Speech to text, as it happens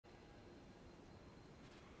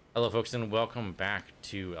Hello, folks, and welcome back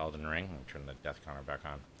to Elden Ring. Let me turn the Death Counter back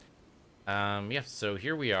on. Yeah, so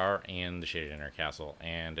here we are in the Shaded Inner Castle,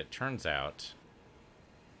 and it turns out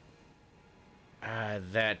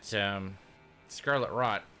that Scarlet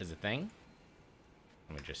Rot is a thing.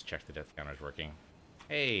 Let me just check the Death Counter is working.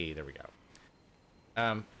 Hey, there we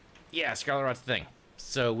go. Yeah, Scarlet Rot's a thing.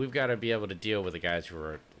 So we've got to be able to deal with the guys who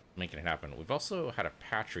are making it happen. We've also had a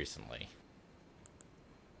patch recently.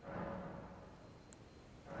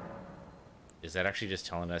 Is that actually just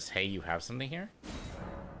telling us, hey, you have something here?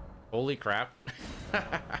 Holy crap.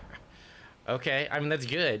 Okay, I mean, that's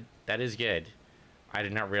good. That is good. I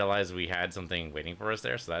did not realize we had something waiting for us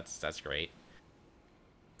there, so that's great.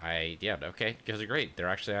 Yeah, okay, because they're great. They're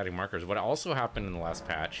actually adding markers. What also happened in the last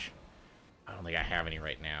patch, I don't think I have any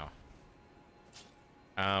right now.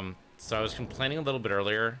 So I was complaining a little bit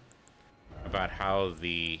earlier about how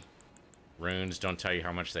the runes don't tell you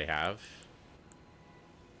how much they have.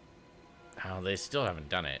 Oh, they still haven't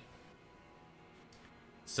done it.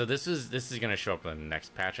 So this is going to show up in the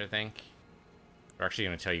next patch, I think. They're actually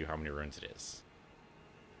going to tell you how many runes it is.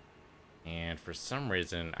 And for some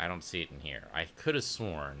reason, I don't see it in here. I could have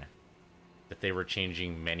sworn that they were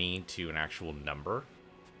changing many to an actual number.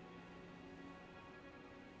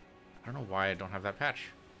 I don't know why I don't have that patch.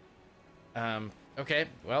 Okay,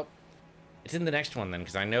 well, it's in the next one then,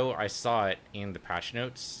 because I know I saw it in the patch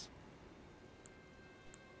notes.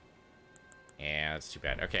 Yeah, that's too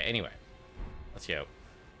bad. Okay, anyway. Let's go.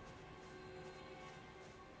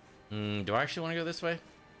 Do I actually want to go this way?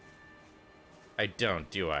 I don't,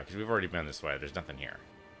 do I? Because we've already been this way. There's nothing here.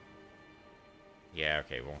 Yeah,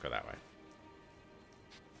 okay, we won't go that way.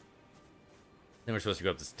 Then we're supposed to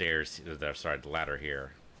go up the stairs. Sorry, the ladder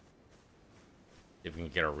here. If we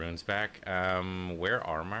can get our runes back. Where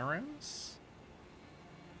are my runes?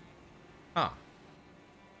 Huh.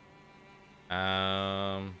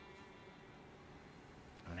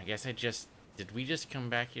 I guess did we just come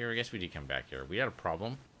back here? I guess we did come back here. We had a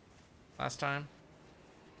problem last time.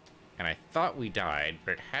 And I thought we died,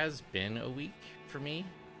 but it has been a week for me.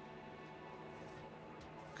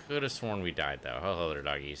 Could have sworn we died, though. Hello there,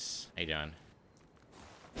 doggies. How you doing?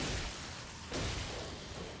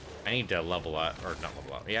 I need to level up, or not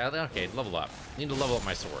level up. Yeah, okay, level up. I need to level up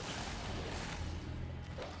my sword.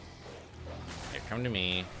 Here, come to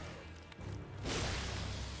me.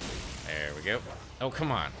 There we go. Oh,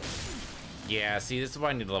 come on. Yeah, see, this is why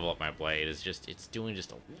I need to level up my blade. It's doing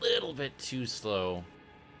just a little bit too slow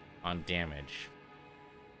on damage.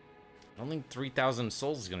 I don't think 3,000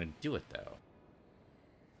 souls is going to do it, though.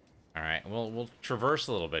 Alright, we'll traverse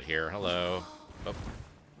a little bit here. Hello. Oh.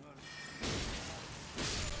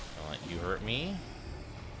 Don't let you hurt me.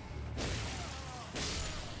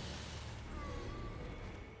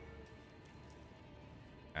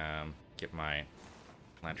 Get my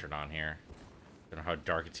lantern on here. Don't know how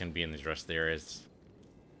dark it's gonna be in the rest of the areas.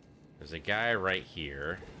 There's a guy right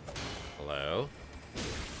here. Hello.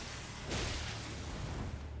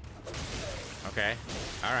 Okay.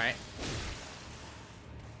 Alright.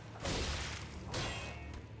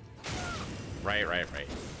 Right.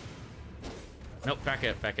 Nope, back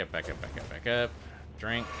up.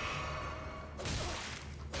 Drink.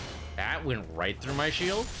 That went right through my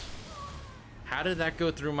shield? How did that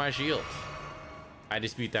go through my shield? I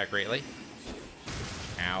dispute that greatly.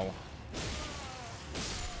 Ow.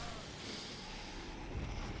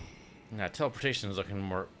 Now, teleportation is looking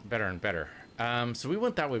better and better. So we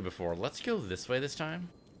went that way before. Let's go this way this time.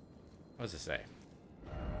 What does it say?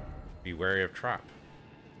 Be wary of trap.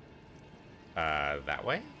 That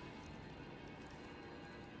way?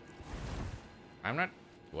 I'm not...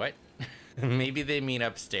 What? Maybe they mean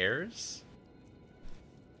upstairs?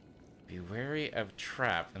 Be wary of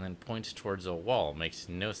trap and then points towards a wall. Makes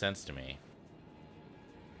no sense to me.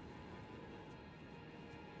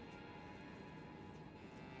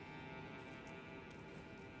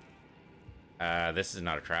 This is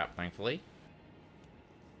not a trap, thankfully.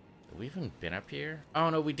 Have we even been up here? Oh,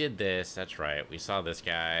 no, we did this. That's right. We saw this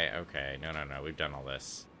guy. Okay, no. We've done all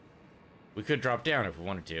this. We could drop down if we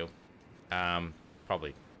wanted to.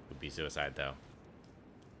 Probably would be suicide, though.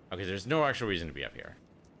 Okay, there's no actual reason to be up here.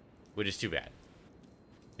 Which is too bad.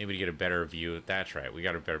 Maybe to get a better view. That's right. We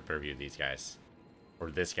got a better view of these guys.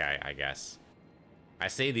 Or this guy, I guess. I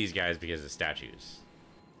say these guys because of statues.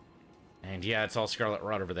 And yeah, it's all Scarlet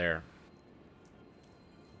Rot over there.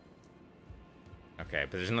 Okay,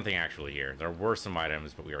 but there's nothing actually here. There were some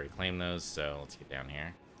items, but we already claimed those, so let's get down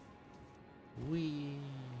here. Whee!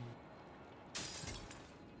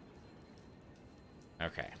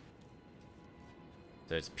 Okay.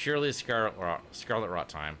 So it's purely a Scarlet Rot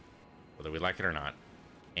time, whether we like it or not.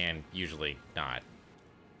 And usually not.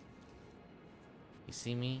 You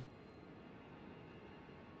see me?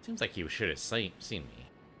 Seems like he should have seen me.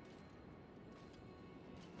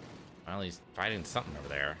 Well, he's fighting something over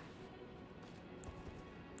there.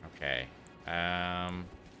 Okay. I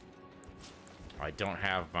don't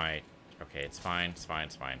have my... Okay, it's fine. It's fine.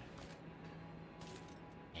 It's fine.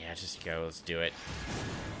 Yeah, just go. Let's do it.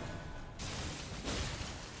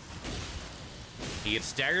 He gets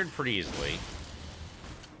staggered pretty easily.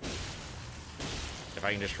 If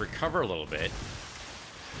I can just recover a little bit.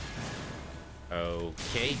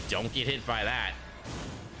 Okay, don't get hit by that.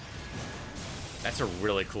 That's a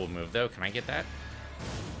really cool move, though. Can I get that?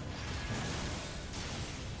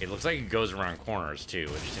 It looks like it goes around corners, too,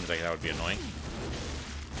 which seems like that would be annoying.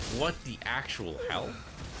 What the actual hell?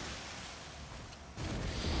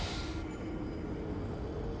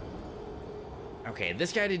 Okay,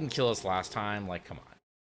 this guy didn't kill us last time. Like, come on.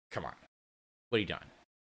 Come on. What are you doing?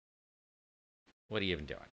 What are you even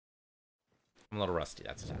doing? I'm a little rusty.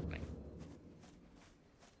 That's what's happening.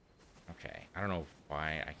 Okay, I don't know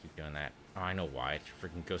why I keep doing that. Oh, I know why. It's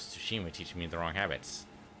freaking Ghost of Tsushima teaching me the wrong habits.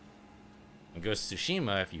 In Ghost of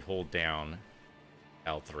Tsushima, if you hold down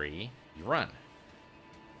L3, you run.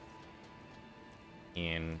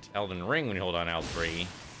 In Elden Ring, when you hold on L3,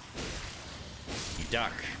 you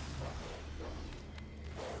duck.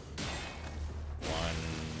 1,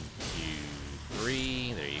 2,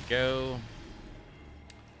 3. There you go.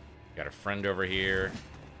 Got a friend over here.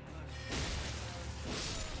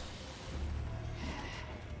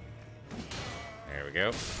 There we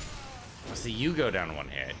go. So you go down one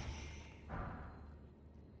hit.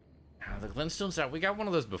 The glintstone's out. We got one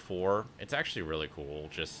of those before. It's actually really cool.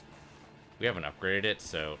 Just we haven't upgraded it,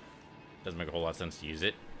 so it doesn't make a whole lot of sense to use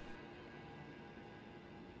it.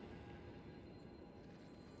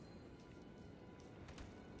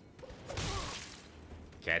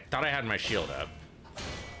 Okay, I thought I had my shield up.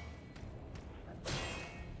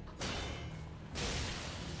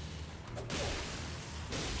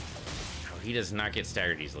 Oh, he does not get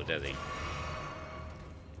staggered easily, does he?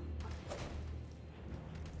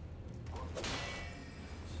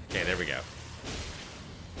 Okay, there we go.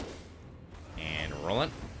 And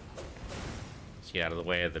rolling. Let's get out of the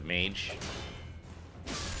way of the mage.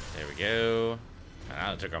 There we go.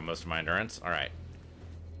 That took out most of my endurance. All right.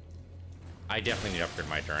 I definitely need to upgrade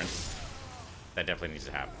my endurance. That definitely needs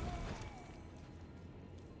to happen.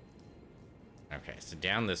 Okay, so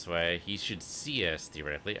down this way. He should see us,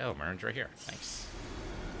 theoretically. Oh, Marin's right here. Thanks.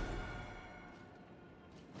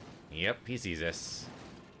 Yep, he sees us.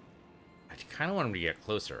 I kind of want him to get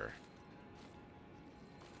closer.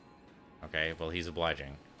 Okay, well, he's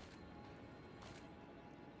obliging.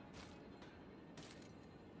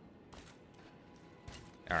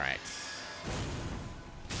 All right.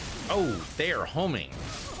 Oh, they are homing.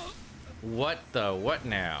 What the what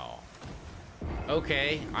now?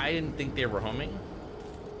 Okay, I didn't think they were homing.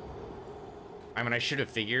 I mean, I should have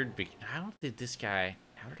figured. How did this guy...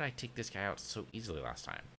 How did I take this guy out so easily last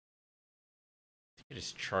time? I think I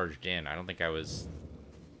just charged in. I don't think I was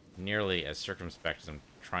nearly as circumspect as I'm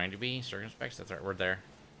trying to be. Circumspect, that's the right word there.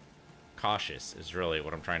 Cautious is really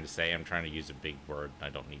what I'm trying to say. I'm trying to use a big word. I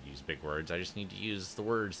don't need to use big words. I just need to use the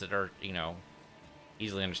words that are, you know,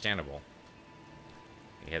 easily understandable.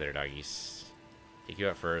 Hey there, doggies. Take you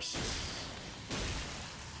out first.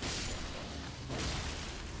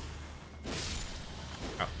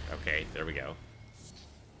 Oh, okay, there we go.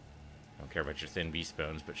 Don't care about your thin beast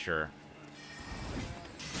bones, but sure.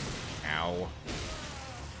 Ow.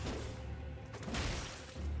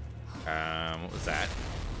 What was that?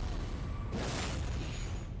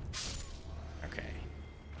 Okay.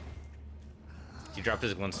 You dropped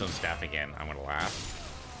his glintstone staff again. I'm gonna laugh.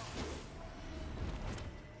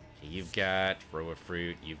 Okay, you've got row of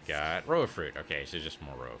fruit. You've got row of fruit. Okay, so just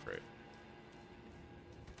more row of fruit.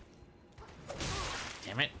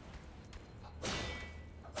 Damn it.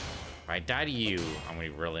 If I die to you, I'm gonna be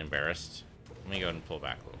really embarrassed. Let me go ahead and pull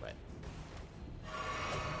back a little bit.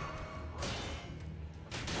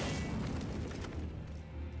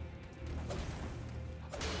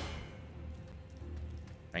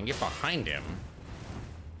 If I can get behind him,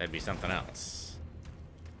 that'd be something else.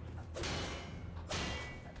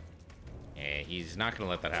 Yeah, he's not gonna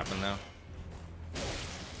let that happen though.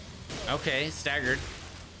 Okay, staggered.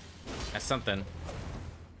 That's something.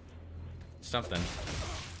 Something.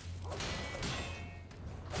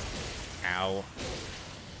 Ow.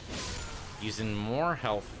 Using more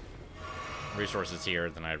health resources here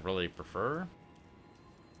than I'd really prefer.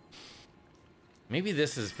 Maybe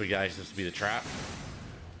this is supposed to be the trap.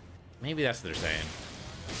 Maybe that's what they're saying.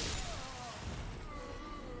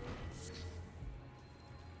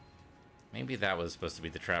 Maybe that was supposed to be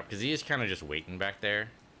the trap, because he is kind of just waiting back there.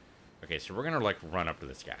 Okay, so we're gonna, like, run up to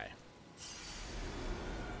this guy.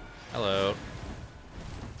 Hello.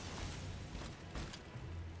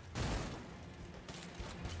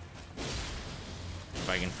 If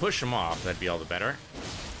I can push him off, that'd be all the better.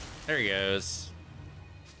 There he goes.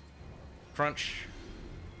 Crunch.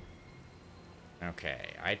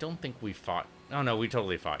 Okay, I don't think we fought... Oh, no, we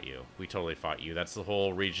totally fought you. We totally fought you. That's the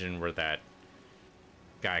whole region where that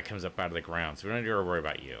guy comes up out of the ground, so we don't need to worry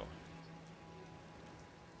about you.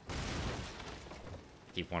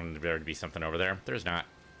 Keep wanting there to be something over there. There's not.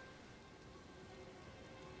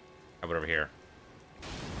 How about over here?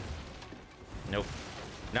 Nope.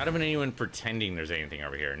 Not even anyone pretending there's anything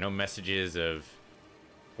over here. No messages of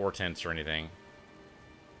portents or anything.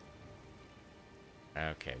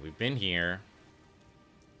 Okay, we've been here.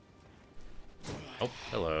 Oh,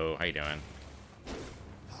 hello. How you doing?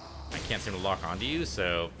 I can't seem to lock onto you,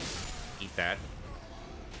 so eat that.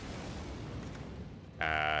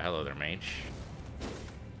 Hello there, mage.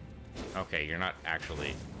 Okay, you're not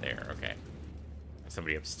actually there. Okay.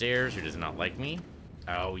 Somebody upstairs who does not like me.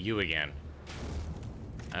 Oh, you again.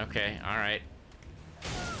 Okay, alright.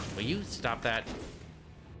 Will you stop that?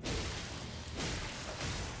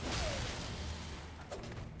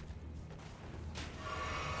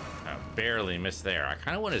 Oh, barely missed there. I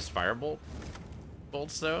kind of want his firebolt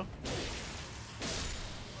bolts, though.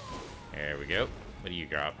 There we go. What do you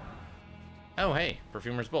drop? Oh, hey,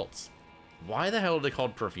 Perfumer's bolts. Why the hell are they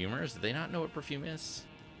called perfumers? Do they not know what perfume is?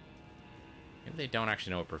 Maybe they don't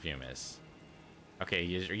actually know what perfume is. Okay,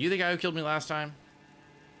 are you the guy who killed me last time?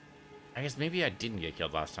 I guess maybe I didn't get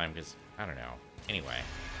killed last time, because, I don't know. Anyway.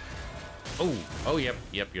 Oh, yep,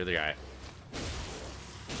 you're the guy.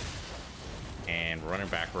 And we're running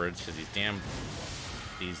backwards, because these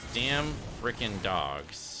damn freaking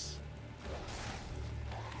dogs.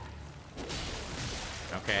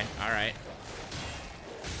 Okay, alright.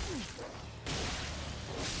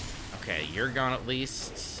 Okay, you're gone at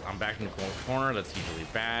least. I'm back in the corner. That's usually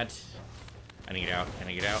bad. I need to get out. I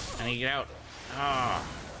need to get out. I need to get out. Ah.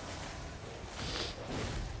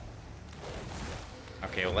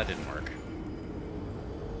 Okay, well, that didn't work.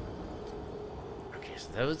 Okay, so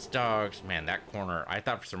those dogs... Man, that corner... I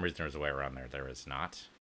thought for some reason there was a way around there. There is not.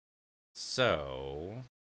 So...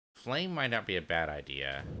 Flame might not be a bad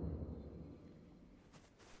idea.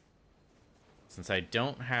 Since I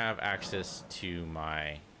don't have access to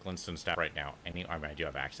my glintstone staff right now. I mean, I do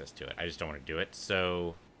have access to it. I just don't want to do it.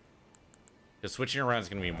 So... Because switching around is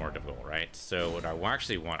going to be more difficult, right? So what I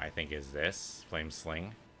actually want, I think, is this. Flame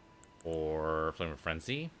Sling. Or Flame of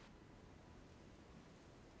Frenzy.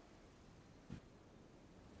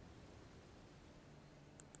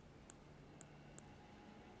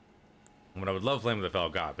 What I would love Flame of the Fell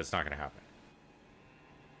God, but it's not going to happen.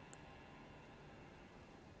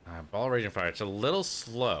 Ball Raging Fire. It's a little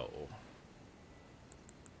slow.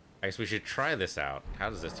 I guess we should try this out. How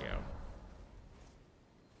does this go?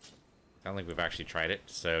 I don't think we've actually tried it.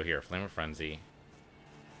 So here, Flame of Frenzy.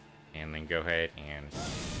 And then go ahead and...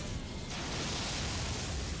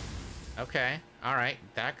 Okay, alright.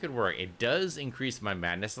 That could work. It does increase my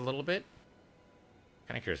madness a little bit.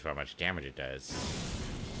 Kind of curious about how much damage it does.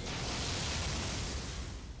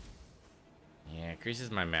 Yeah,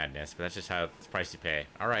 increases my madness, but that's just how it's price you pay.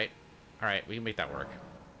 Alright. Alright, we can make that work.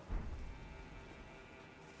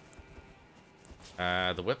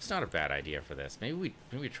 The whip's not a bad idea for this. Maybe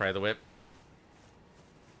we try the whip.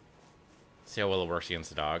 See how well it works against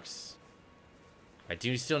the dogs. I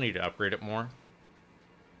do still need to upgrade it more.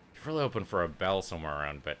 I'm really hoping for a bell somewhere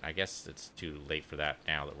around, but I guess it's too late for that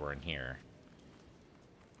now that we're in here.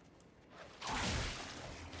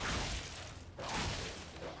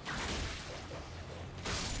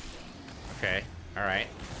 Okay, alright.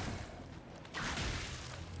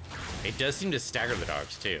 It does seem to stagger the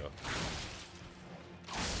dogs, too.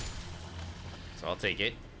 So I'll take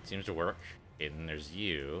it. Seems to work. Okay, then there's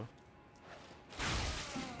you.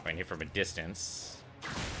 Going here from a distance.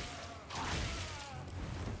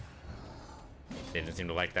 They didn't seem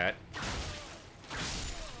to like that.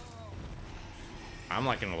 I'm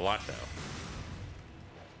liking it a lot, though.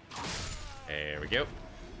 There we go.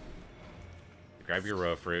 Grab your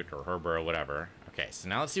row fruit or herb or whatever. Okay, so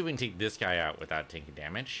now let's see if we can take this guy out without taking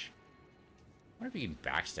damage. I wonder if you can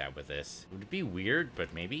backstab with this. It would be weird,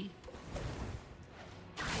 but maybe.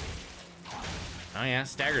 Oh yeah,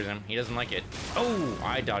 staggers him. He doesn't like it. Oh,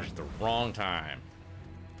 I dodged at the wrong time.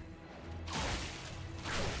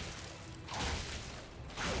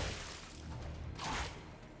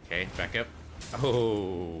 Okay, back up.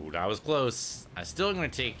 Oh, that was close. I'm still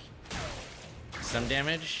going to take some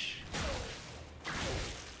damage.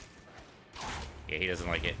 Yeah, he doesn't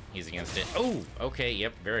like it. He's against it. Oh, okay,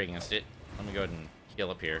 yep, very against it. Let me go ahead and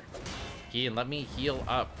heal up here. Let me heal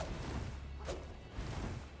up.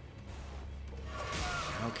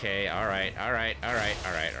 Okay, alright, alright, alright,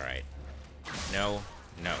 alright, alright. No,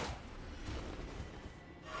 no.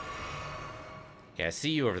 Okay, I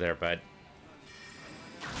see you over there, bud.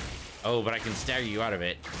 Oh, but I can stagger you out of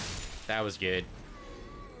it. That was good.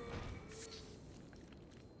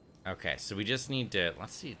 Okay, so we just need to...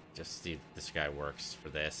 Let's see, just see if this guy works for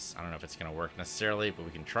this. I don't know if it's going to work necessarily, but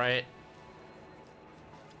we can try it.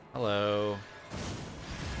 Hello.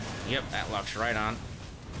 Yep, that locks right on.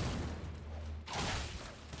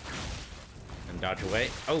 And dodge away.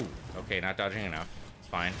 Oh, okay, not dodging enough. It's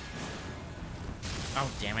fine.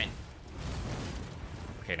 Oh, damn it.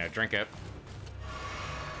 Okay, now drink up.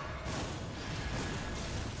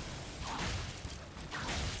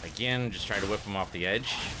 Again, just try to whip him off the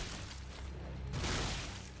edge.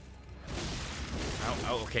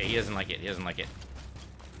 Oh, okay, he doesn't like it. He doesn't like it.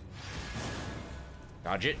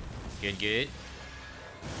 Dodge it. Good, good.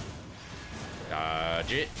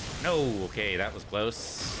 Dodge it. No, okay, that was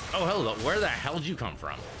close. Oh, hello. Where the hell did you come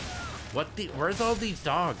from? Where's all these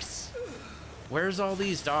dogs? Where's all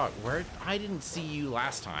these dogs? I didn't see you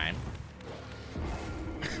last time.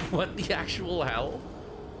 What the actual hell?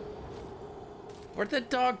 Where'd the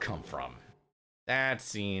dog come from? That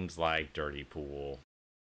seems like Dirty Pool.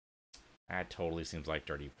 That totally seems like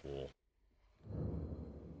Dirty Pool.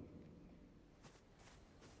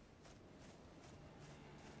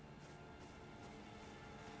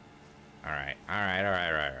 Alright, alright,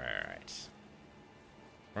 alright, alright, alright.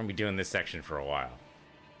 We're gonna be doing this section for a while.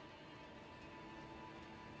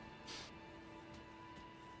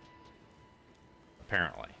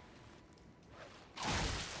 Apparently.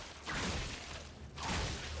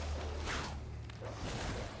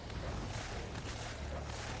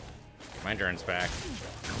 My endurance back.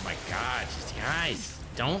 Oh my god, just guys,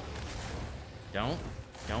 don't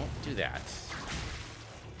do that.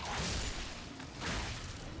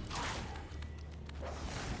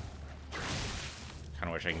 Kind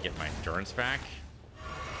of wish I can get my endurance back.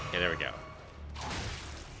 Okay, there we go.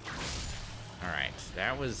 Alright,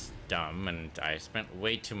 that was dumb, and I spent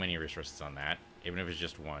way too many resources on that, even if it's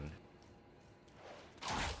just one.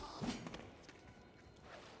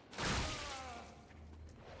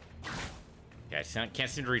 Yeah, I can't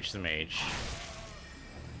seem to reach the mage.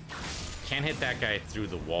 Can't hit that guy through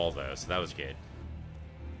the wall, though, so that was good.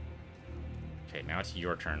 Okay, now it's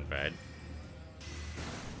your turn, bud.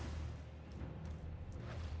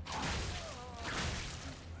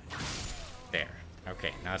 There.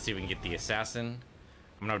 Okay, now let's see if we can get the assassin.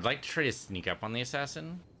 I mean, I would like to try to sneak up on the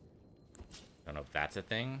assassin. Don't know if that's a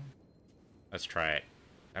thing. Let's try it.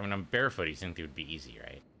 I mean, I'm barefoot. You think it would be easy,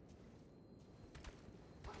 right?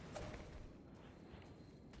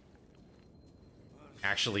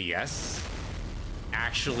 Actually, yes.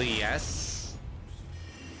 Actually, yes.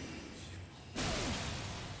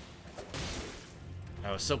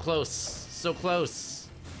 Oh, so close. So close.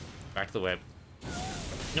 Back to the whip.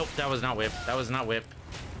 Nope, that was not whip. That was not whip.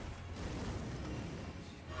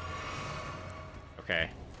 Okay.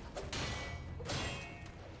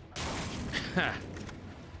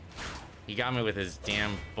 He got me with his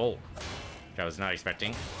damn bolt, which I was not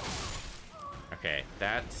expecting. Okay,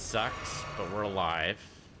 that sucks, but we're alive.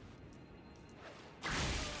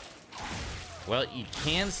 Well, you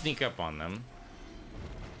can sneak up on them.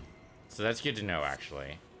 So that's good to know,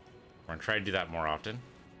 actually. We're gonna try to do that more often.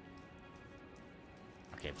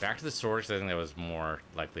 Okay, back to the sword, because I think that was more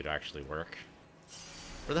likely to actually work.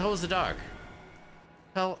 Where the hell was the dog?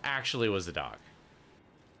 Hell actually was the dog.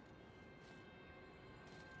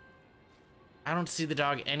 I don't see the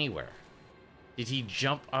dog anywhere. Did he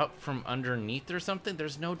jump up from underneath or something?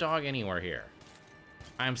 There's no dog anywhere here.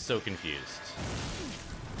 I'm so confused.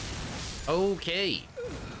 Okay.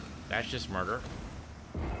 That's just murder.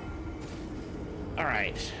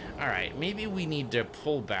 Alright. Alright. Maybe we need to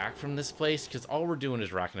pull back from this place, because all we're doing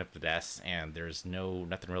is racking up the deaths, and there's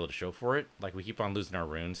nothing really to show for it. Like, we keep on losing our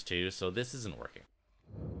runes, too, so this isn't working.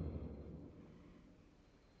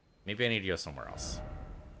 Maybe I need to go somewhere else.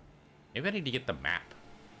 Maybe I need to get the map.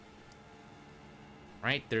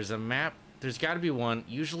 Right? There's a map. There's got to be one.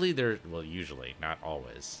 Usually well, usually, not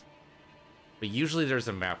always. But usually there's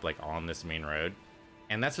a map, like, on this main road.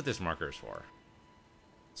 And that's what this marker is for.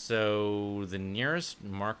 So, the nearest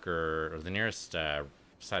marker, or the nearest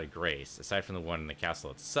site of grace, aside from the one in the castle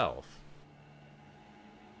itself,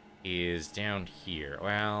 is down here.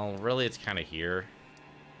 Well, really, it's kind of here.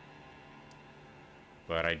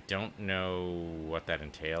 But I don't know what that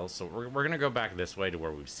entails. So we're going to go back this way to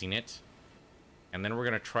where we've seen it. And then we're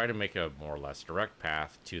going to try to make a more or less direct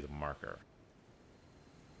path to the marker.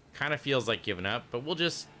 Kind of feels like giving up, but we'll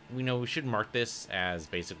just, we know we should mark this as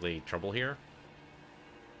basically trouble here.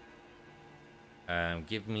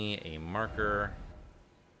 Give me a marker,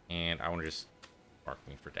 and I want to just mark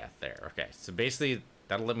me for death there. Okay, so basically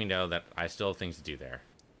that'll let me know that I still have things to do there.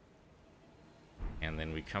 And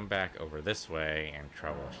then we come back over this way and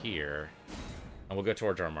travel here, and we'll go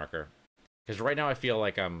towards our marker. Because right now I feel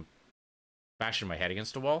like I'm bashing my head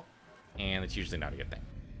against a wall, and it's usually not a good thing.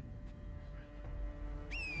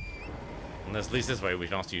 Unless, at least this way, we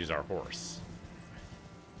can also use our horse.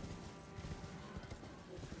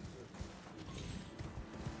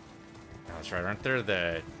 That's right, aren't there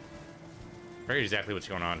the... I forget exactly what's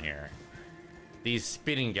going on here. These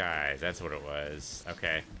spitting guys, that's what it was.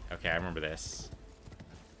 Okay, okay, I remember this.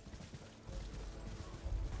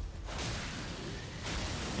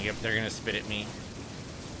 Yep, they're gonna spit at me.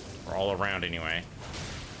 Or all around, anyway.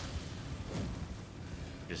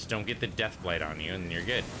 Just don't get the death blade on you, and you're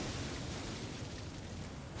good.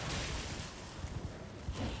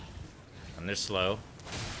 And they're slow.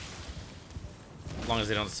 As long as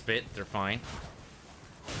they don't spit, they're fine.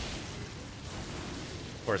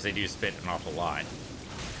 Of course, they do spit an awful lot.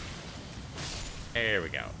 There we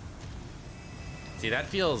go. See, that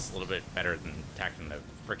feels a little bit better than attacking the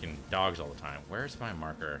freaking dogs all the time. Where's my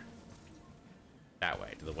marker? That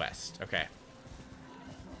way, to the west. Okay.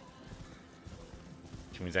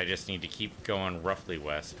 Which means I just need to keep going roughly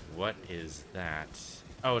west. What is that?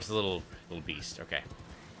 Oh, it's a little beast. Okay.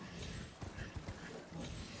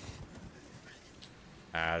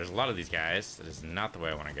 There's a lot of these guys. That is not the way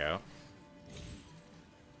I want to go.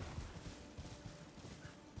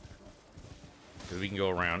 Because we can go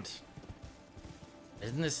around.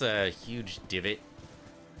 Isn't this a huge divot?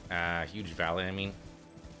 Huge valley, I mean.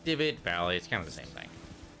 Divot, valley, it's kind of the same thing.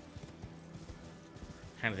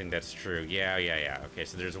 Kind of think that's true. Yeah. Okay,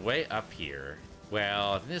 so there's a way up here.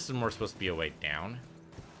 Well, I think this is more supposed to be a way down.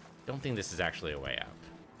 Don't think this is actually a way up.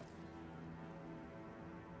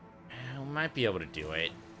 We might be able to do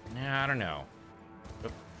it. No, I don't know.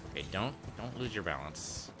 Okay, don't lose your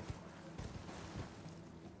balance.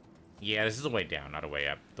 Yeah, this is a way down, not a way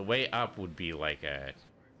up. The way up would be like a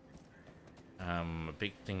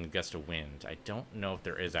big thing, a gust of wind. I don't know if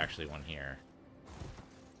there is actually one here.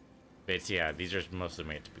 But it's, yeah, these are mostly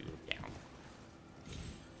made to be down.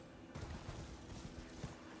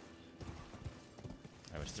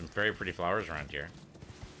 There's some very pretty flowers around here.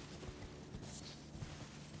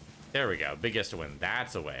 There we go. Big gust of wind.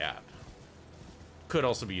 That's a way up. Could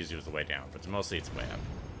also be used as a way down, but mostly it's a way up.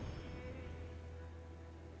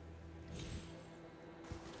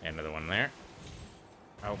 Another one there.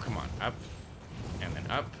 Oh, come on. Up. And then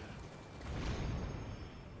up.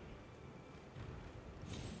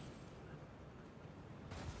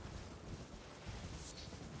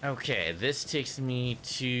 Okay, this takes me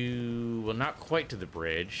to... Well, not quite to the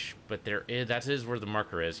bridge, but there is... That is where the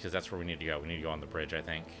marker is, because that's where we need to go. We need to go on the bridge, I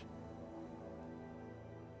think.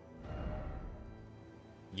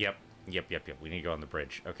 Yep. We need to go on the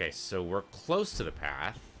bridge. Okay, so we're close to the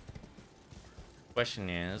path. Question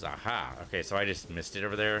is, aha. Okay, so I just missed it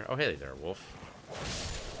over there. Oh, hey there, wolf.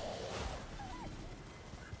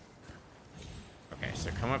 Okay, so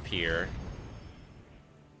come up here.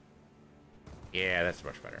 Yeah, that's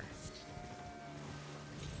much better.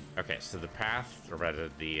 Okay, so the path, or rather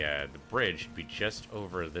the bridge, should be just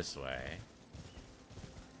over this way.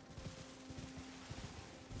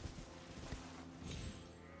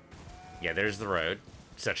 Yeah, there's the road,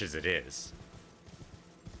 such as it is.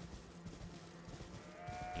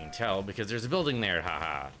 You can tell because there's a building there,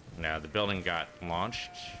 haha. No, the building got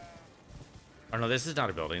launched. Oh no, this is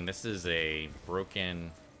not a building. This is a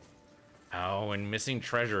broken... Oh, and missing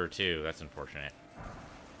treasure too. That's unfortunate.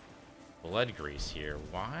 Blood grease here.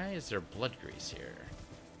 Why is there blood grease here?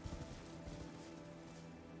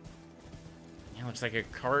 Yeah, looks like a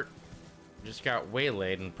cart just got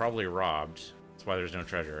waylaid and probably robbed. That's why there's no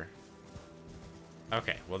treasure.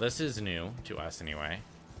 Okay, well this is new to us anyway.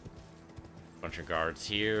 Bunch of guards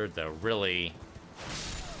here. The really...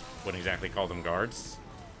 Wouldn't exactly call them guards.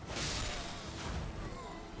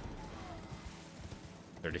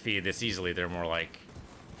 They're defeated this easily. They're more like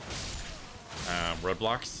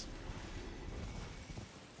roadblocks.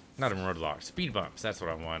 Not even roadblocks. Speed bumps. That's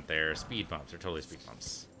what I want there. Speed bumps. They're totally speed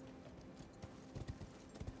bumps.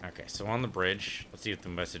 Okay, so on the bridge. Let's see what the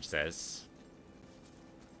message says.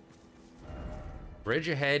 Bridge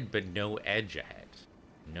ahead, but no edge ahead.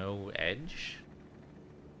 No edge?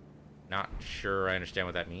 Not sure I understand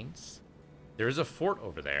what that means. There is a fort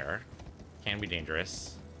over there. Can be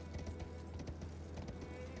dangerous.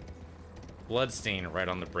 blood stain right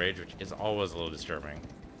on the bridge, which is always a little disturbing.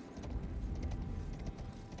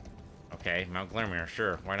 Okay, Mount Glarmere,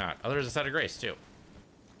 sure, why not? Oh, there's a site of grace, too.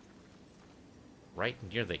 Right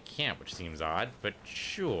near the camp, which seems odd, but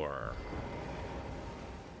sure.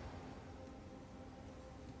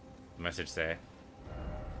 The message say,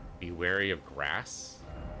 be wary of grass.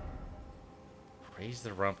 Praise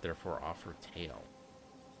the rump, therefore offer tail.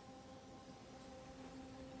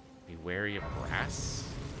 Be wary of grass?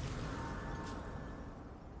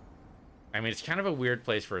 I mean, it's kind of a weird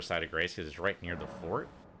place for a site of grace because it's right near the fort.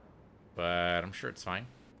 But I'm sure it's fine.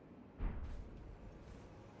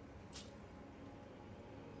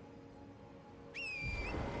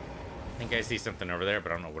 I think I see something over there,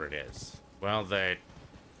 but I don't know what it is. Well, the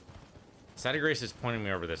site of grace is pointing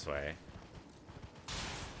me over this way.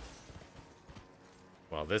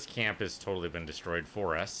 Well, this camp has totally been destroyed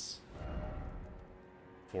for us.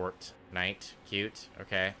 Fort, night, cute,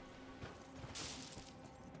 okay.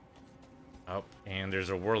 Oh, and there's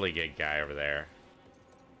a whirligig guy over there.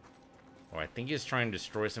 Oh, I think he's trying to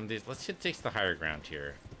destroy some of these. Let's hit takes the higher ground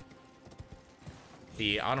here.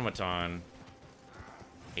 The automaton.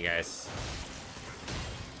 Hey guys.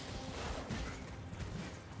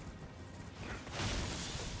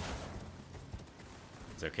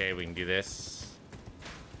 It's okay, we can do this.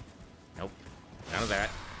 Nope, none of that.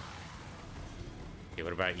 Okay,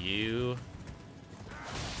 what about you?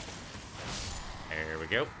 There we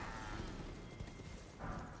go.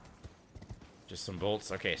 Just some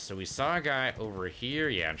bolts. Okay, so we saw a guy over here.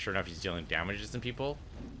 Yeah, and sure enough, he's dealing damage to some people.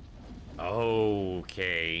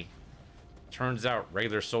 Okay. Turns out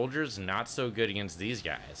regular soldiers, not so good against these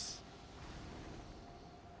guys.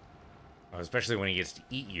 Oh, especially when he gets to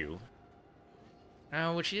eat you.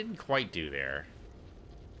 Which he didn't quite do there.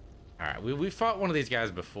 Alright, we fought one of these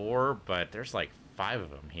guys before, but there's like 5 of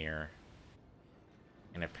them here.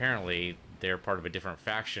 And apparently, they're part of a different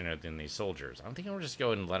faction than these soldiers. I'm thinking we'll just go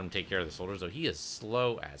ahead and let him take care of the soldiers, though he is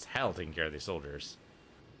slow as hell taking care of these soldiers.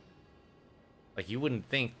 Like, you wouldn't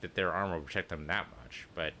think that their armor would protect them that much,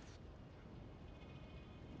 but...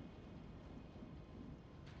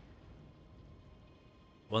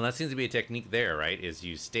 Well, that seems to be a technique there, right? Is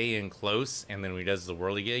you stay in close, and then when he does the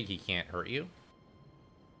whirligig, he can't hurt you.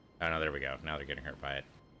 Oh, no, there we go. Now they're getting hurt by it.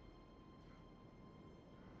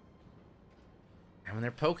 And when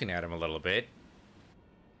they're poking at him a little bit,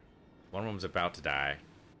 one of them's about to die.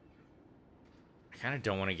 I kind of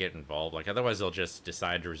don't want to get involved. Like, otherwise they'll just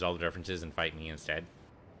decide to resolve the differences and fight me instead.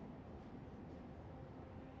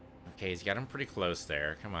 Okay, he's got him pretty close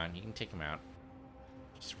there. Come on, you can take him out.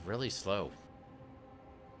 Just really slow.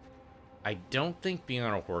 I don't think being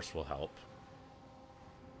on a horse will help.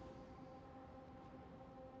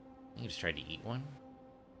 You just tried to eat one?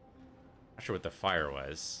 Not sure what the fire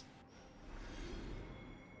was.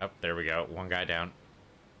 Oh, there we go. One guy down.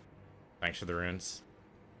 Thanks for the runes.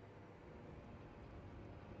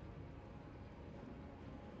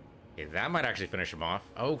 Okay, that might actually finish him off.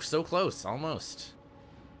 Oh, so close. Almost.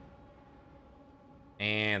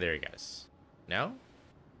 And there he goes. No?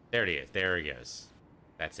 There he is. There he goes.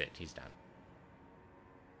 That's it. He's done.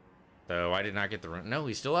 So I did not get the rune. No,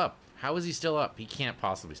 he's still up. How is he still up? He can't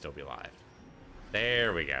possibly still be alive.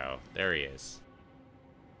 There we go. There he is.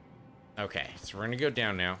 Okay, so we're gonna go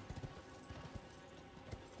down now.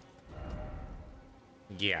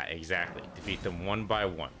 Yeah, exactly. Defeat them one by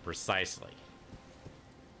one. Precisely.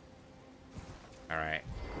 Alright.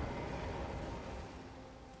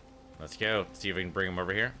 Let's go. See if we can bring him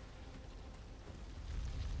over here.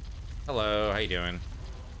 Hello, how you doing?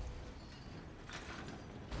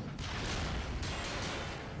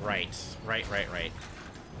 Right. Right.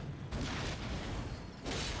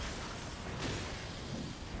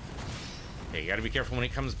 Okay, you gotta be careful when he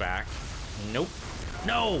comes back. Nope.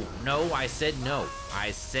 No! No, I said no.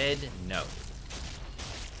 I said no.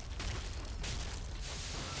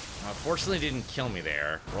 Fortunately, didn't kill me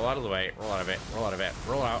there. Roll out of the way. Roll out of it. Roll out of it.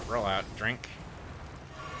 Roll out. Roll out. Drink.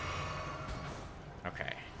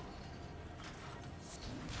 Okay.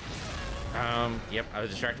 Yep, I was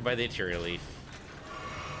distracted by the Ethereal Leaf.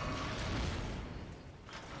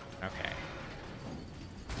 Okay.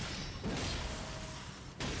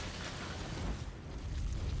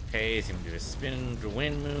 Okay, he's gonna do a spin to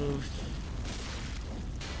win move.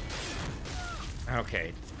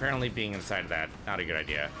 Okay, apparently being inside of that, not a good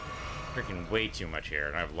idea. Freaking way too much here,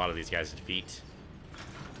 and I have a lot of these guys to defeat.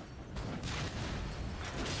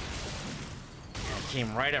 I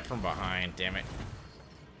came right up from behind, damn it.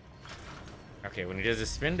 Okay, when he does a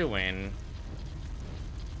spin to win.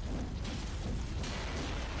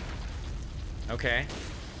 Okay.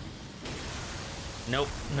 Nope,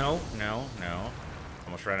 no. Come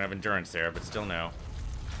Almost ran out of endurance there, but still no.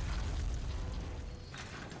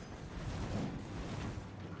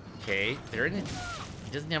 Okay,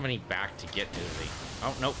 he doesn't have any back to get, does he?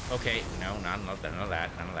 Oh, nope. Okay, no, none of that.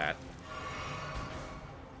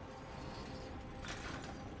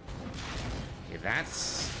 Okay,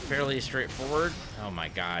 that's fairly straightforward. Oh my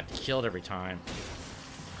god, killed every time.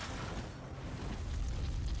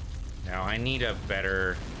 Now, I need a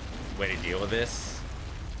better way to deal with this.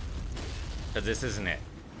 Because this isn't it.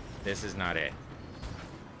 This is not it.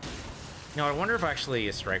 No, I wonder if actually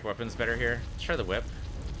a strike weapon's better here. Let's try the whip.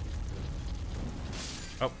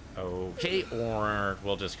 Oh, okay. Or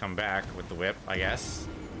we'll just come back with the whip, I guess.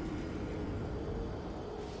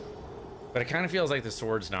 But it kind of feels like the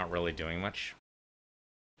sword's not really doing much.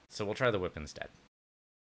 So we'll try the whip instead.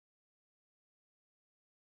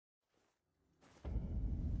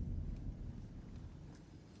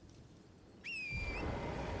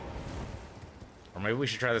 Or maybe we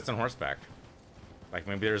should try this on horseback. Like,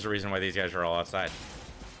 maybe there's a reason why these guys are all outside.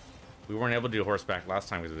 We weren't able to do horseback last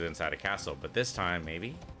time because we was inside a castle, but this time,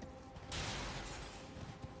 maybe?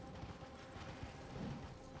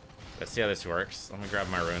 Let's see how this works. Let me grab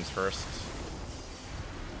my runes first.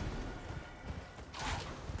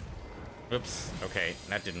 Oops. Okay,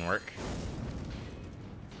 that didn't work.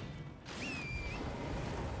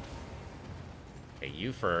 Okay,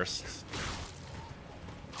 you first.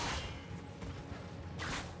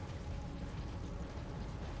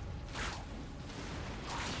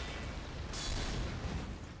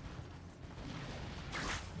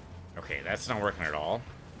 Okay, that's not working at all.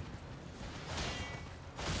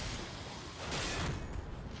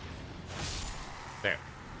 There.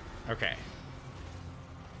 Okay.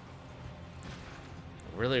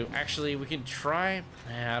 Really, actually, we can try.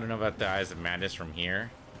 I don't know about the Eyes of Madness from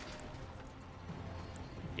here.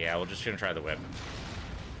 Yeah, we're just gonna try the whip.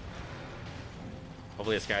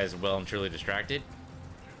 Hopefully this guy is well and truly distracted.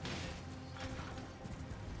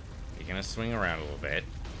 He's gonna swing around a little bit.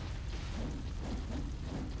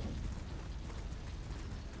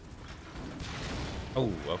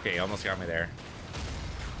 Oh, okay, almost got me there.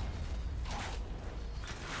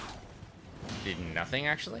 Did nothing,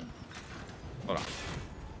 actually? Hold on.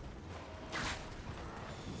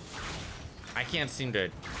 I can't seem to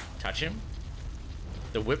touch him.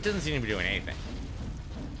 The whip doesn't seem to be doing anything.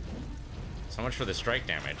 So much for the strike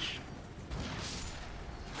damage.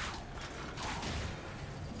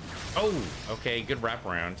 Oh, okay, good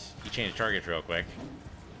wraparound. He changed targets real quick.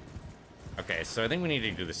 Okay, so I think we need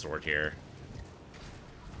to do the sword here.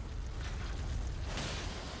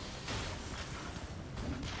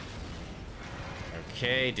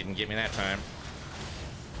 Okay, didn't get me that time.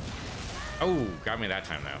 Oh, got me that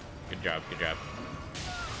time, though. Good job, good job.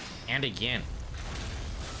 And again.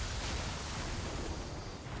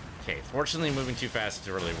 Okay, fortunately moving too fast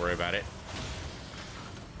to really worry about it.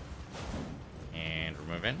 And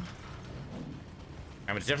we're moving.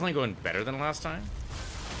 I mean, it's definitely going better than last time.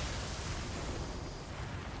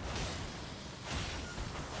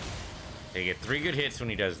 Okay, get 3 good hits when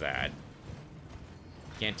he does that.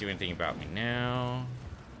 Can't do anything about me now.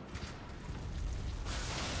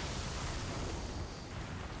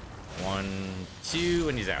 1, 2,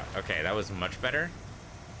 and he's out. Okay, that was much better.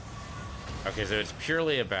 Okay, so it's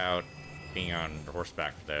purely about being on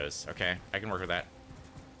horseback for those. Okay, I can work with that.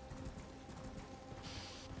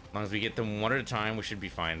 As long as we get them one at a time, we should be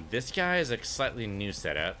fine. This guy is a slightly new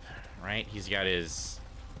setup, right? He's got his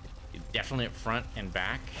definitely up front and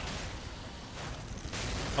back.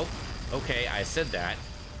 Oh, okay, I said that.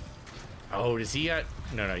 Oh, does he got...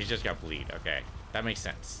 No, he's just got bleed. Okay, that makes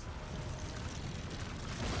sense.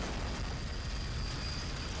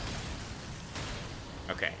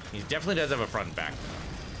 Okay, he definitely does have a front and back.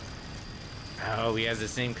 Oh, he has the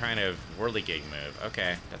same kind of whirligig move.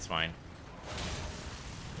 Okay, that's fine.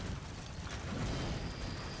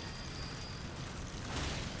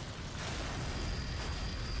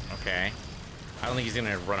 Okay. I don't think he's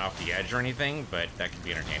gonna run off the edge or anything, but that could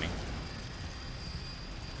be entertaining.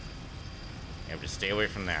 Yeah, just stay away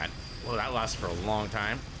from that. Whoa, that lasts for a long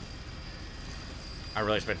time. I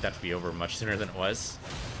really expect that to be over much sooner than it was.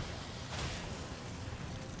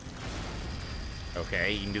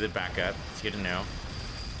 Okay, you can do the backup. It's good to know.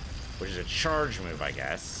 Which is a charge move, I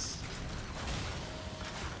guess.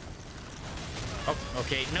 Oh,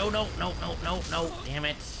 okay. No. Damn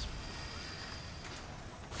it.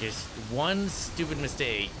 Just one stupid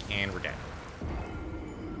mistake, and we're dead.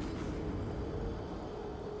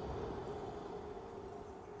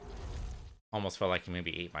 Almost felt like he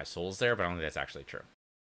maybe ate my souls there, but I don't think that's actually true.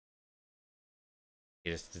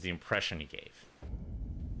 It's the impression he gave.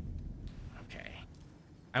 Okay.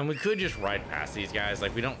 And we could just ride past these guys.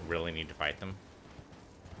 Like, we don't really need to fight them.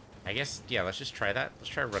 I guess, yeah, let's just try that. Let's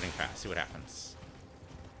try running past, see what happens.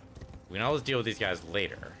 We can always deal with these guys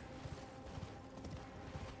later.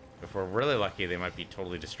 If we're really lucky, they might be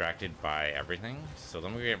totally distracted by everything. So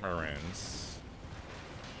let me get maroons.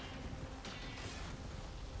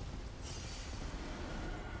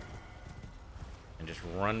 And just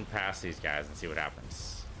run past these guys and see what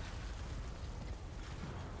happens.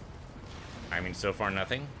 I mean, so far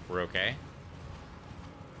nothing. We're okay.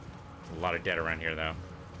 There's a lot of dead around here, though.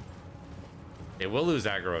 They will lose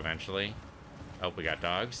aggro eventually. Oh, we got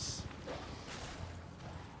dogs.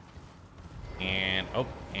 And, oh,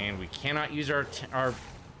 and we cannot use our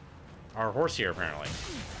horse here, apparently.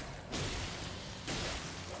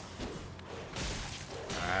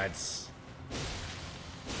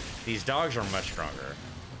 These dogs are much stronger.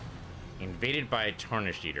 Invaded by a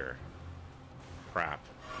Tarnished Eater. Crap.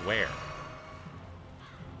 Where?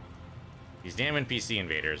 These damn NPC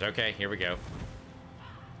invaders. Okay, here we go.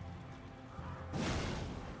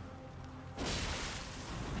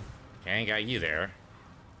 Okay, got you there.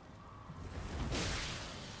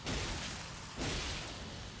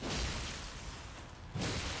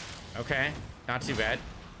 Okay, not too bad.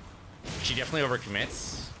 She definitely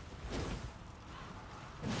overcommits.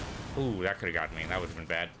 Ooh, that could have gotten me. That would have been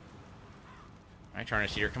bad. Alright,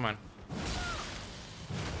 Tarnished Eater, come on.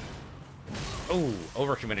 Oh,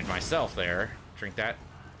 overcommitted myself there. Drink that.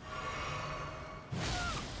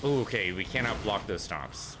 Ooh, okay, we cannot block those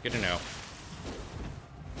stomps. Good to know.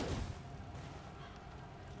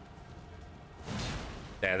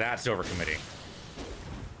 Yeah, that's overcommitting.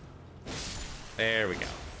 There we go.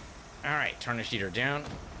 Alright, Tarnished Eater down.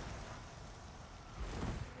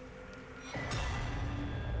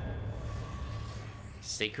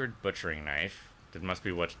 Sacred Butchering Knife. That must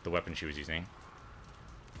be what the weapon she was using.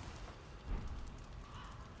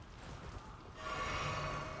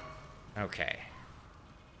 Okay.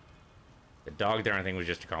 The dog there, I think, was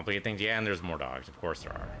just to complicate things. Yeah, and there's more dogs. Of course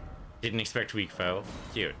there are. Didn't expect weak foe.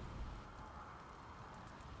 Cute.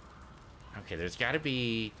 Okay, there's got to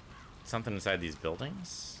be something inside these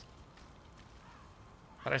buildings.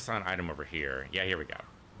 Thought I saw an item over here. Yeah, here we go.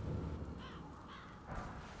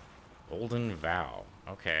 Golden Vow.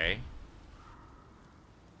 Okay.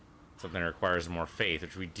 Something that requires more faith,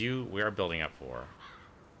 which we are building up for.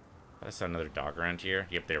 I saw another dog around here.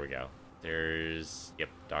 Yep, there we go. There's, yep,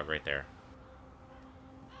 dog right there.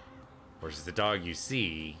 Versus the dog you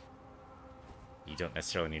see, you don't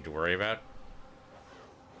necessarily need to worry about.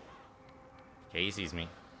 Okay, he sees me.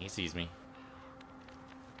 He sees me.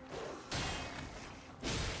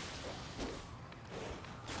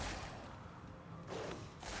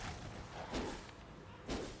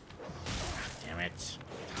 Damn it.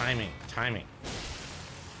 Timing, timing.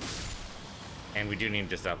 And we do need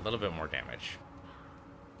just a little bit more damage.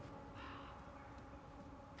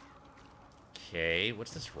 Okay,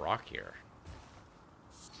 what's this rock here?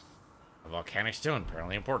 A volcanic stone,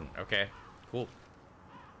 apparently important. Okay, cool.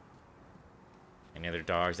 Any other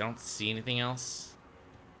dogs? I don't see anything else.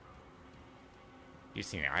 You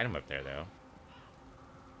see an item up there, though.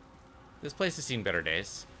 This place has seen better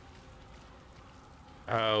days.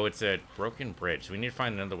 Oh, it's a broken bridge. We need to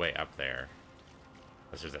find another way up there.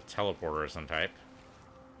 Unless there's a teleporter of some type.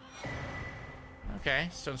 Okay,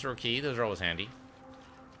 stone throw key. Those are always handy.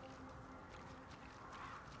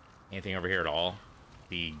 Anything over here at all?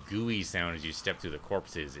 The gooey sound as you step through the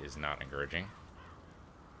corpses is not encouraging.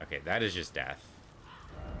 Okay, that is just death.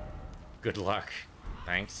 Good luck.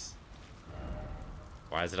 Thanks.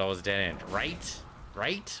 Why is it always a dead end? Right?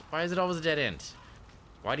 Right? Why is it always a dead end?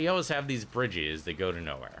 Why do you always have these bridges that go to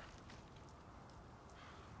nowhere?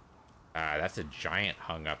 That's a giant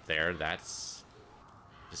hung up there. That's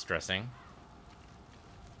distressing.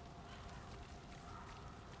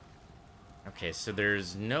 Okay, so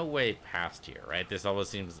there's no way past here, right? This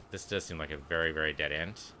does seem like a very, very dead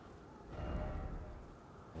end.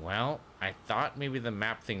 Well, I thought maybe the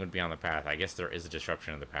map thing would be on the path. I guess there is a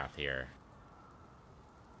disruption of the path here.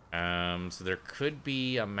 So there could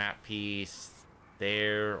be a map piece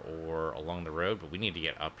there or along the road, but we need to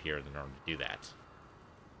get up here in order to do that.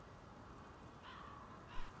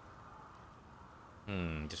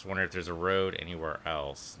 Just wonder if there's a road anywhere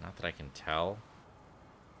else. Not that I can tell.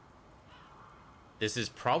 This is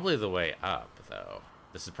probably the way up, though.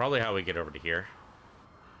 This is probably how we get over to here.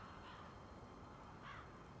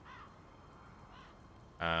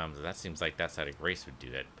 So that seems like that side of Grace would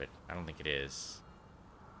do that, but I don't think it is.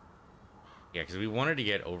 Yeah, because we wanted to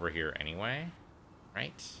get over here anyway,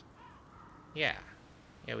 right? Yeah.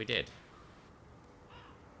 Yeah, we did.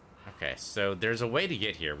 Okay, so there's a way to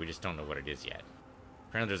get here. We just don't know what it is yet.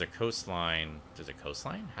 Apparently there's a coastline. There's a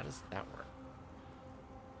coastline? How does that work?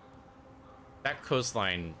 That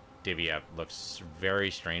coastline divvy up looks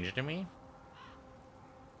very strange to me.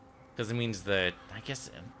 Because it means that, I guess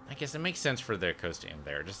it makes sense for the coast to end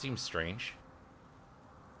there. It just seems strange.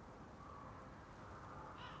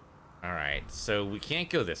 Alright, so we can't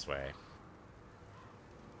go this way.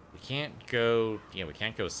 We can't go... Yeah, we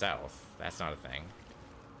can't go south. That's not a thing.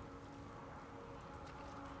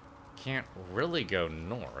 Can't really go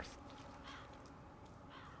north.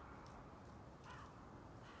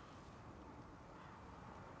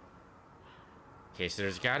 Okay, so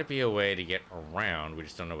there's got to be a way to get around. We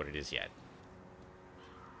just don't know what it is yet.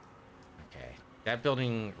 Okay. That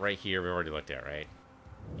building right here, we already looked at, right?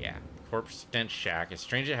 Yeah. Corpse Stench Shack. It's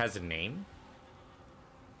strange it has a name.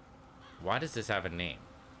 Why does this have a name?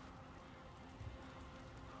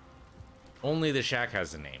 Only the shack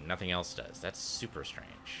has a name. Nothing else does. That's super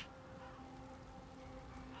strange.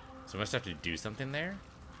 So we must have to do something there.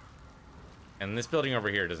 And this building over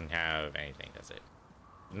here doesn't have anything, does it?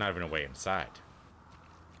 Not even a way inside.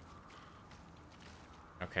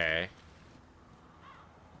 Okay.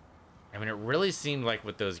 I mean, it really seemed like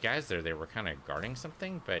with those guys there, they were kind of guarding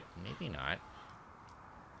something, but maybe not.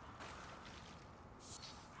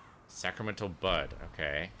 Sacramental Bud.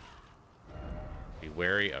 Okay. Be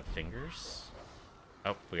wary of fingers.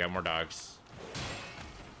 Oh, we got more dogs.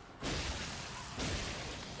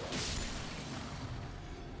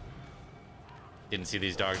 Didn't see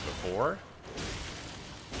these dogs before.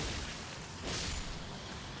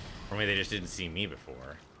 Or maybe they just didn't see me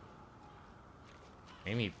before.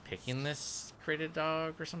 Maybe picking this crated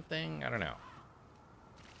dog or something? I don't know.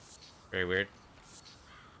 Very weird.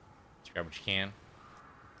 Just grab what you can.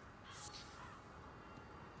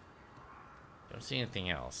 Don't see anything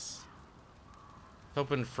else.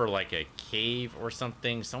 Hoping for like a cave or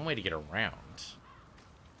something. Some way to get around.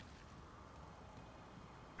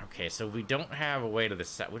 Okay, so we don't have a way to the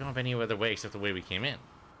set. We don't have any other way except the way we came in.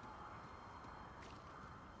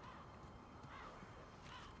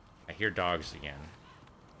 I hear dogs again.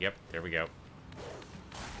 Yep, there we go.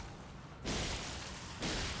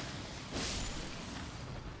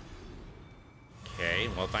 Okay,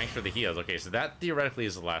 well, thanks for the heals. Okay, so that theoretically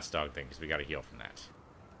is the last dog thing, because we got to heal from that.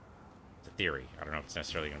 It's a theory. I don't know if it's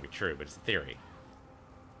necessarily going to be true, but it's a theory.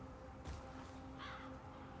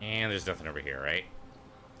 And there's nothing over here, right?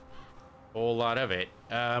 Whole lot of it.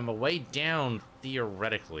 A way down,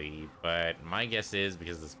 theoretically, but my guess is,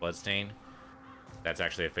 because of this bloodstain, that's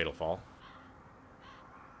actually a fatal fall.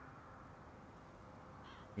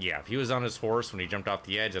 Yeah, if he was on his horse when he jumped off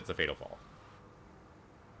the edge, that's a fatal fall.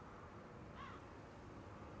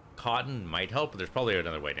 Cotton might help, but there's probably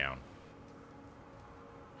another way down.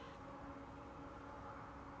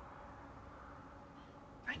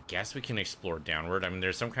 I guess we can explore downward. I mean,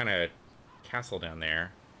 there's some kind of castle down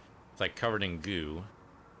there. It's like covered in goo.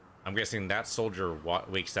 I'm guessing that soldier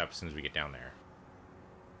wakes up as soon as we get down there.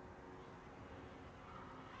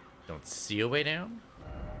 Don't see a way down?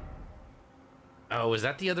 Oh, is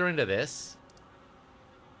that the other end of this?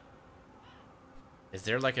 Is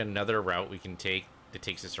there like another route we can take that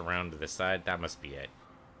takes us around to this side? That must be it.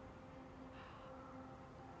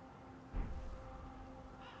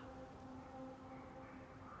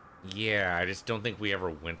 Yeah, I just don't think we ever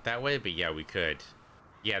went that way, but yeah, we could.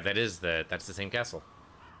 Yeah, that's the same castle.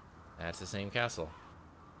 That's the same castle.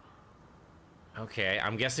 Okay,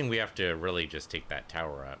 I'm guessing we have to really just take that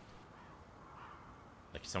tower up.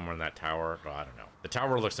 Like somewhere in that tower. Oh, I don't know. The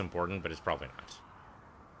tower looks important, but it's probably not.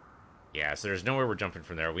 Yeah, so there's nowhere we're jumping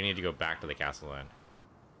from there. We need to go back to the castle then.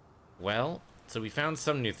 Well, so we found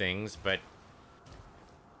some new things, but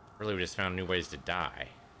really we just found new ways to die.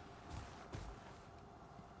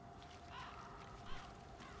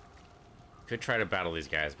 Could try to battle these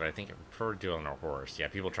guys, but I think I prefer to do it on our horse. Yeah,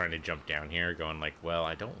 people trying to jump down here going like, well,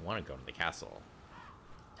 I don't want to go to the castle.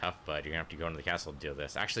 Tough, bud. You're gonna have to go into the castle to deal with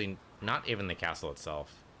this. Actually, not even the castle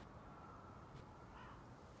itself.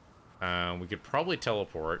 We could probably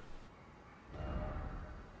teleport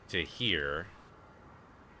to here.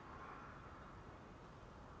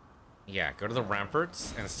 Yeah, go to the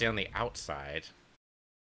ramparts and stay on the outside.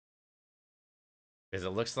 Because it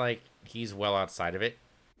looks like he's well outside of it.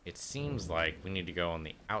 It seems like we need to go on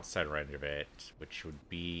the outside right of it, which would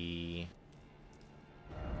be...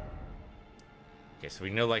 Okay, so we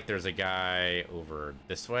know like there's a guy over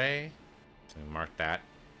this way. So we mark that.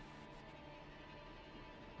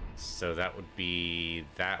 So that would be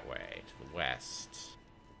that way, to the west.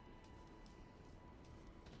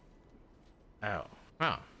 Oh.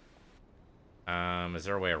 Oh. Is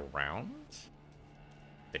there a way around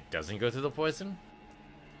that doesn't go through the poison?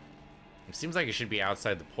 It seems like it should be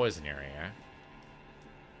outside the poison area.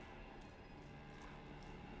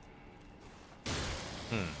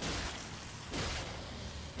 Am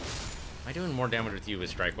I doing more damage with you with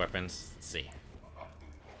strike weapons? Let's see.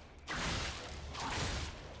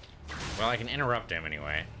 Well, I can interrupt him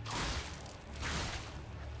anyway.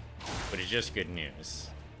 But it's just good news.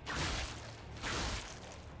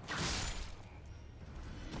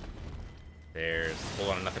 There's a whole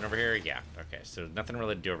lot of nothing over here. Yeah, okay, so nothing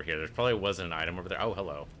really to do over here. There probably wasn't an item over there. Oh,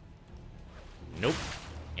 hello. Nope.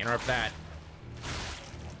 Interrupt that.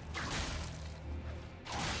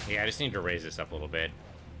 Yeah, I just need to raise this up a little bit.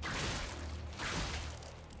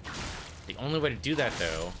 The only way to do that,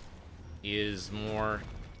 though, is more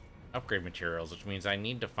upgrade materials, which means I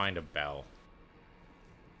need to find a bell.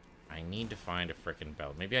 I need to find a frickin'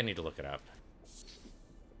 bell. Maybe I need to look it up.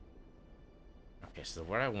 Okay, so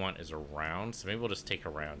what I want is a round, so maybe we'll just take a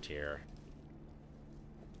round here.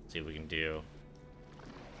 See what we can do.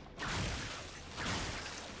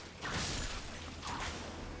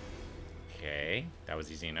 Okay, that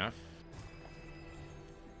was easy enough.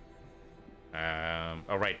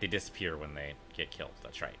 Oh right, they disappear when they get killed.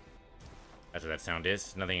 That's right. That's what that sound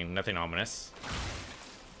is. Nothing ominous.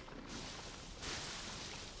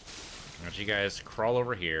 I want you guys crawl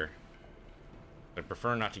over here. But I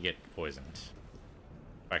prefer not to get poisoned.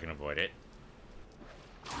 If I can avoid it.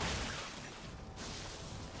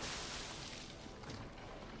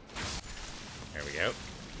 There we go.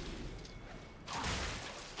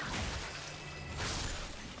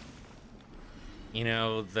 You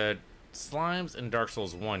know, the slimes in Dark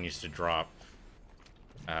Souls 1 used to drop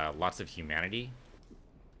lots of humanity.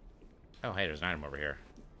 Oh, hey, there's an item over here.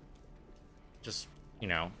 Just, you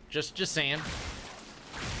know, just saying.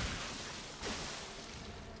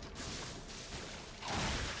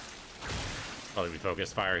 Probably be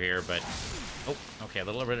focused fire here, but... Oh, okay, a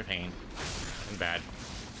little bit of pain. Nothing bad.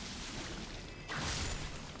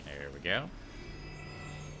 There we go.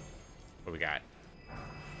 What do we got?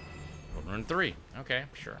 Golden Rune 3. Okay,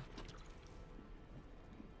 sure.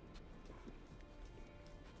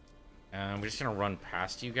 We're just gonna run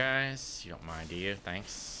past you guys. You don't mind, do you?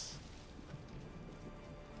 Thanks.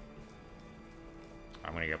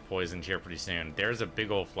 I'm gonna get poisoned here pretty soon. There's a big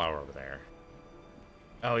old flower over there.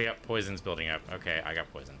 Oh, yep, poison's building up. Okay, I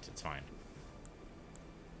got poisoned. It's fine.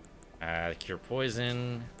 Cure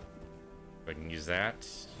poison. I can use that.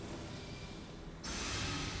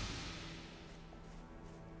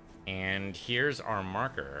 And here's our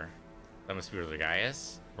marker. That must be where the guy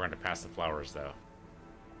is. We're going to pass the flowers, though.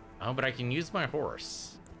 Oh, but I can use my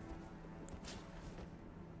horse.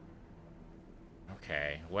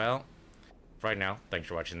 Okay, well, for right now, thanks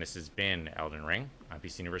for watching. This has been Elden Ring on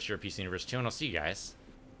PC Universe, your PC Universe 2, and I'll see you guys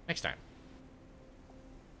next time.